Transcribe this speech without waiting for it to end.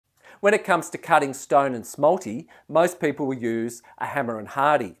When it comes to cutting stone and smalty, most people will use a hammer and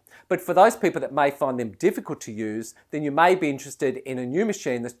hardy. But for those people that may find them difficult to use, then you may be interested in a new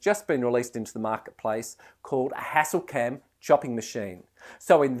machine that's just been released into the marketplace called a Hasal chopping machine.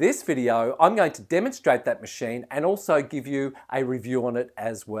 So in this video, I'm going to demonstrate that machine and also give you a review on it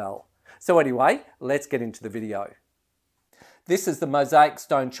as well. So anyway, let's get into the video. This is the Mosaic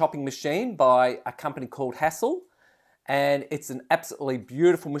stone chopping machine by a company called Hasal. And it's an absolutely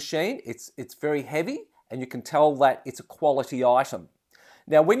beautiful machine. It's very heavy, and you can tell that it's a quality item.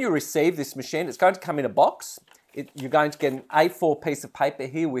 Now, when you receive this machine, it's going to come in a box. You're going to get an A4 piece of paper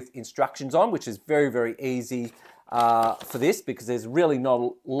here with instructions on, which is very, very easy for this because there's really not a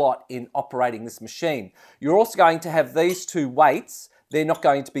lot in operating this machine. You're also going to have these two weights. They're not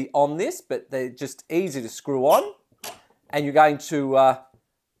going to be on this, but they're just easy to screw on. And you're going to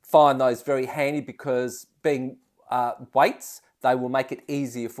find those very handy because being weights, they will make it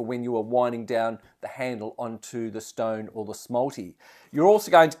easier for when you are winding down the handle onto the stone or the smalty. You're also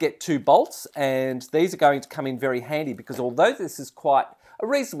going to get two bolts, and these are going to come in very handy because although this is quite a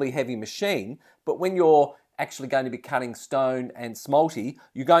reasonably heavy machine, but when you're actually going to be cutting stone and smalty,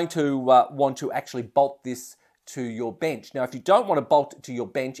 you're going to want to actually bolt this to your bench. Now, if you don't want to bolt it to your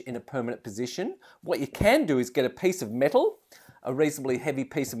bench in a permanent position, what you can do is get a piece of metal, a reasonably heavy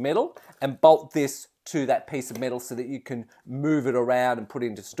piece of metal, and bolt this to that piece of metal so that you can move it around and put it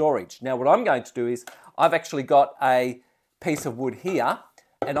into storage. Now, what I'm going to do is I've actually got a piece of wood here,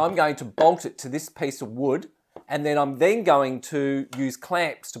 and I'm going to bolt it to this piece of wood, and then I'm then going to use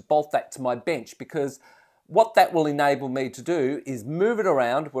clamps to bolt that to my bench, because what that will enable me to do is move it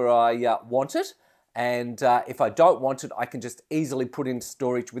around where I want it. And if I don't want it, I can just easily put it into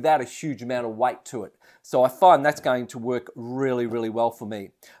storage without a huge amount of weight to it. So I find that's going to work really, really well for me.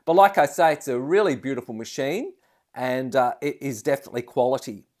 But like I say, it's a really beautiful machine, and it is definitely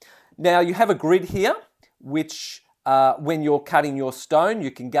quality. Now, you have a grid here, which when you're cutting your stone,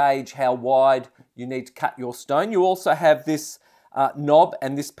 you can gauge how wide you need to cut your stone. You also have this knob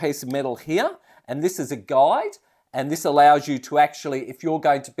and this piece of metal here, and this is a guide. And this allows you to actually, if you're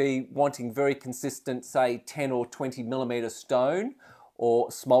going to be wanting very consistent, say 10 or 20 millimeter stone or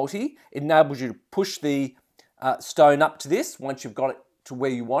smalty, it enables you to push the stone up to this once you've got it to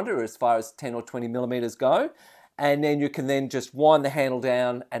where you want it, or as far as 10 or 20 millimeters go. And then you can then just wind the handle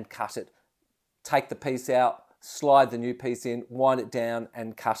down and cut it. Take the piece out, slide the new piece in, wind it down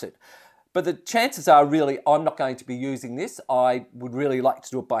and cut it. But the chances are really I'm not going to be using this. I would really like to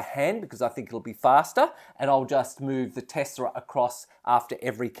do it by hand because I think it'll be faster, and I'll just move the tessera across after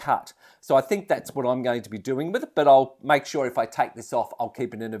every cut. So I think that's what I'm going to be doing with it, but I'll make sure if I take this off, I'll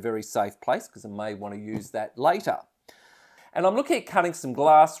keep it in a very safe place because I may want to use that later. And I'm looking at cutting some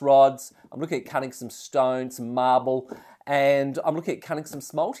glass rods, I'm looking at cutting some stone, some marble, and I'm looking at cutting some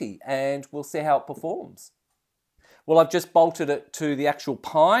smalty, and we'll see how it performs. Well, I've just bolted it to the actual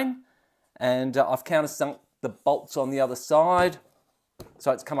pine, and I've countersunk the bolts on the other side,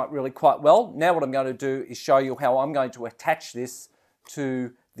 so it's come up really quite well. Now what I'm going to do is show you how I'm going to attach this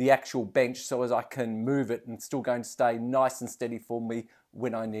to the actual bench so as I can move it and it's still going to stay nice and steady for me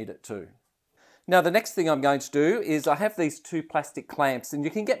when I need it to. Now the next thing I'm going to do is I have these two plastic clamps, and you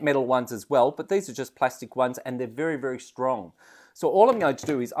can get metal ones as well, but these are just plastic ones and they're very, very strong. So all I'm going to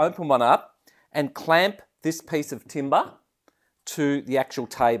do is open one up and clamp this piece of timber to the actual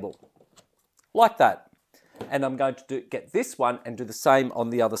table. Like that. And I'm going to get this one and do the same on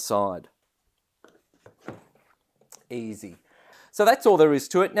the other side. Easy. So that's all there is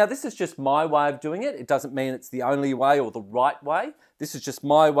to it. Now this is just my way of doing it. It doesn't mean it's the only way or the right way. This is just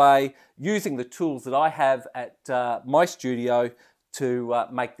my way using the tools that I have at my studio to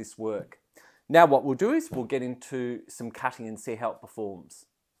make this work. Now what we'll do is we'll get into some cutting and see how it performs.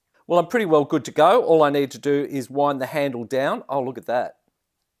 Well, I'm pretty well good to go. All I need to do is wind the handle down. Oh, look at that.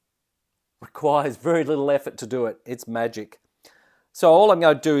 Requires very little effort to do it. It's magic. So all I'm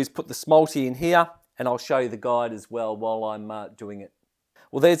going to do is put the smalty in here, and I'll show you the guide as well while I'm doing it.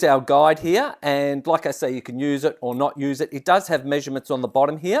 Well, there's our guide here, and like I say, you can use it or not use it. It does have measurements on the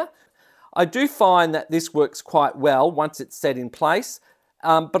bottom here. I do find that this works quite well once it's set in place,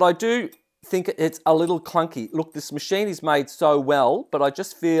 but I do think it's a little clunky. Look, this machine is made so well, but I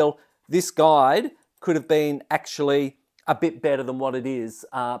just feel this guide could have been actually a bit better than what it is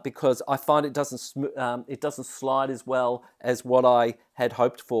because I find it doesn't slide as well as what I had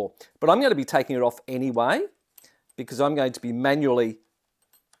hoped for. But I'm going to be taking it off anyway because I'm going to be manually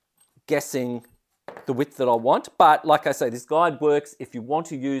guessing the width that I want. But like I say, this guide works. If you want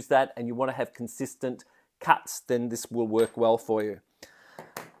to use that and you want to have consistent cuts, then this will work well for you.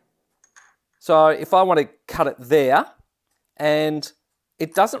 So if I want to cut it there, and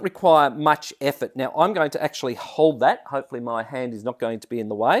It doesn't require much effort. Now I'm going to actually hold that. Hopefully my hand is not going to be in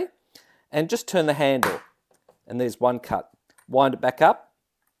the way. And just turn the handle. And there's one cut. Wind it back up.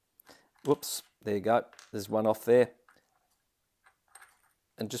 Whoops, there you go. There's one off there.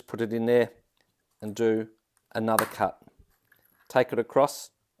 And just put it in there and do another cut. Take it across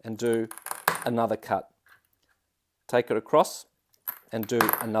and do another cut. Take it across and do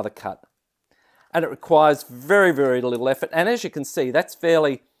another cut. And it requires very, very little effort. And as you can see, that's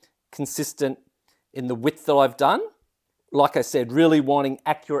fairly consistent in the width that I've done. Like I said, really wanting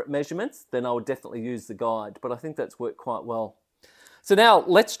accurate measurements, then I would definitely use the guide. But I think that's worked quite well. So now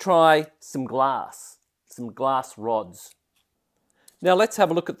let's try some glass rods. Now let's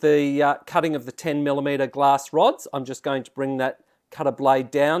have a look at the cutting of the 10mm glass rods. I'm just going to bring that cutter blade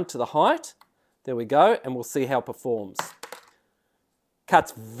down to the height. There we go, and we'll see how it performs.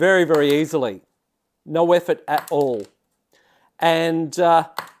 Cuts very, very easily. No effort at all. And I've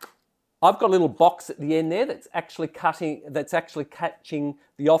got a little box at the end there that's actually catching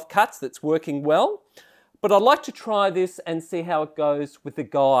the offcuts, that's working well. But I'd like to try this and see how it goes with the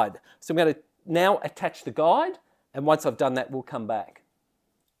guide. So I'm going to now attach the guide, and once I've done that, we'll come back.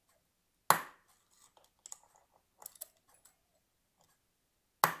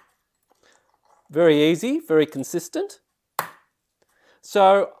 Very easy, very consistent.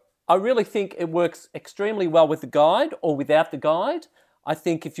 So I really think it works extremely well with the guide or without the guide. I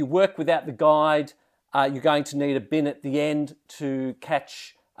think if you work without the guide, you're going to need a bin at the end to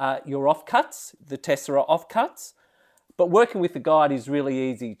catch your offcuts, the tessera offcuts. But working with the guide is really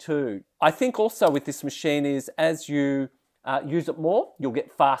easy too. I think also with this machine is as you use it more, you'll get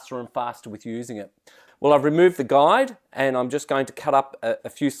faster and faster with using it. Well, I've removed the guide and I'm just going to cut up a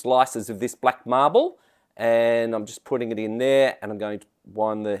few slices of this black marble, and I'm just putting it in there, and I'm going to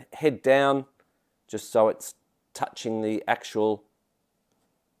wind the head down just so it's touching the actual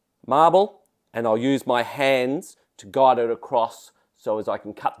marble, and I'll use my hands to guide it across so as I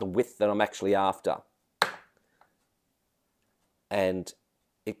can cut the width that I'm actually after. And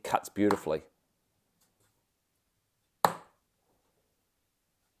it cuts beautifully.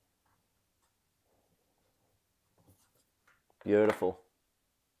 Beautiful.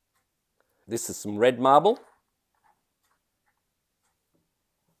 This is some red marble.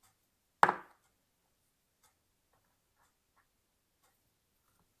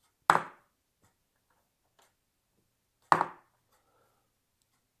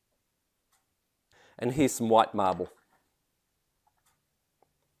 And here's some white marble.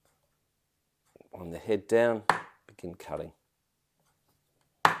 On the head down, begin cutting.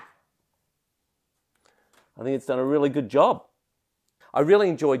 I think it's done a really good job. I really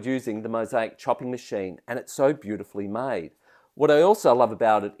enjoyed using the Mosaic chopping machine, and it's so beautifully made. What I also love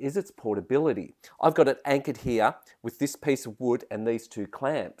about it is its portability. I've got it anchored here with this piece of wood and these two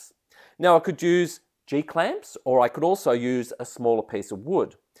clamps. Now I could use G-clamps, or I could also use a smaller piece of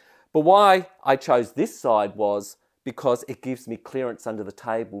wood. But why I chose this side was because it gives me clearance under the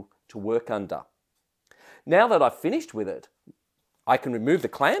table to work under. Now that I've finished with it, I can remove the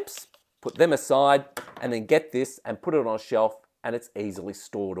clamps, put them aside, and then get this and put it on a shelf, and it's easily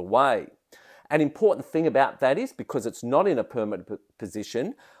stored away. An important thing about that is, because it's not in a permanent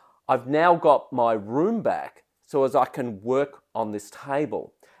position, I've now got my room back so as I can work on this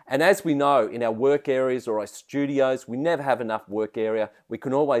table. And as we know, in our work areas or our studios, we never have enough work area. We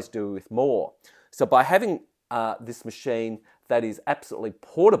can always do with more. So by having this machine that is absolutely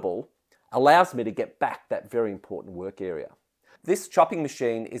portable, allows me to get back that very important work area. This chopping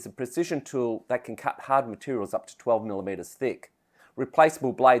machine is a precision tool that can cut hard materials up to 12mm thick.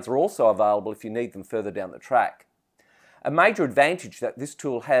 Replaceable blades are also available if you need them further down the track. A major advantage that this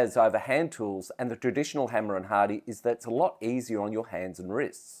tool has over hand tools and the traditional hammer and hardy is that it's a lot easier on your hands and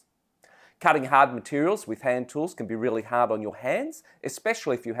wrists. Cutting hard materials with hand tools can be really hard on your hands,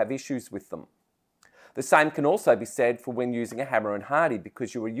 especially if you have issues with them. The same can also be said for when using a hammer and hardy,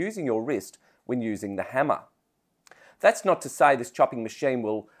 because you are using your wrist when using the hammer. That's not to say this chopping machine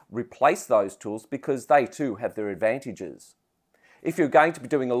will replace those tools, because they too have their advantages. If you're going to be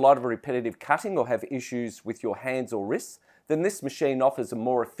doing a lot of repetitive cutting or have issues with your hands or wrists, then this machine offers a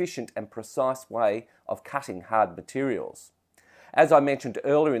more efficient and precise way of cutting hard materials. As I mentioned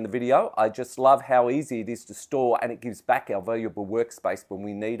earlier in the video, I just love how easy it is to store, and it gives back our valuable workspace when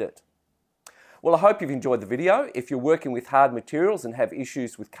we need it. Well, I hope you've enjoyed the video. If you're working with hard materials and have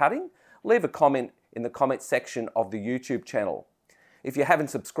issues with cutting, leave a comment in the comment section of the YouTube channel. If you haven't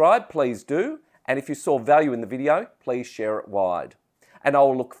subscribed, please do. And if you saw value in the video, please share it wide. And I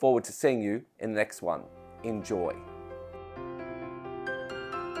will look forward to seeing you in the next one. Enjoy.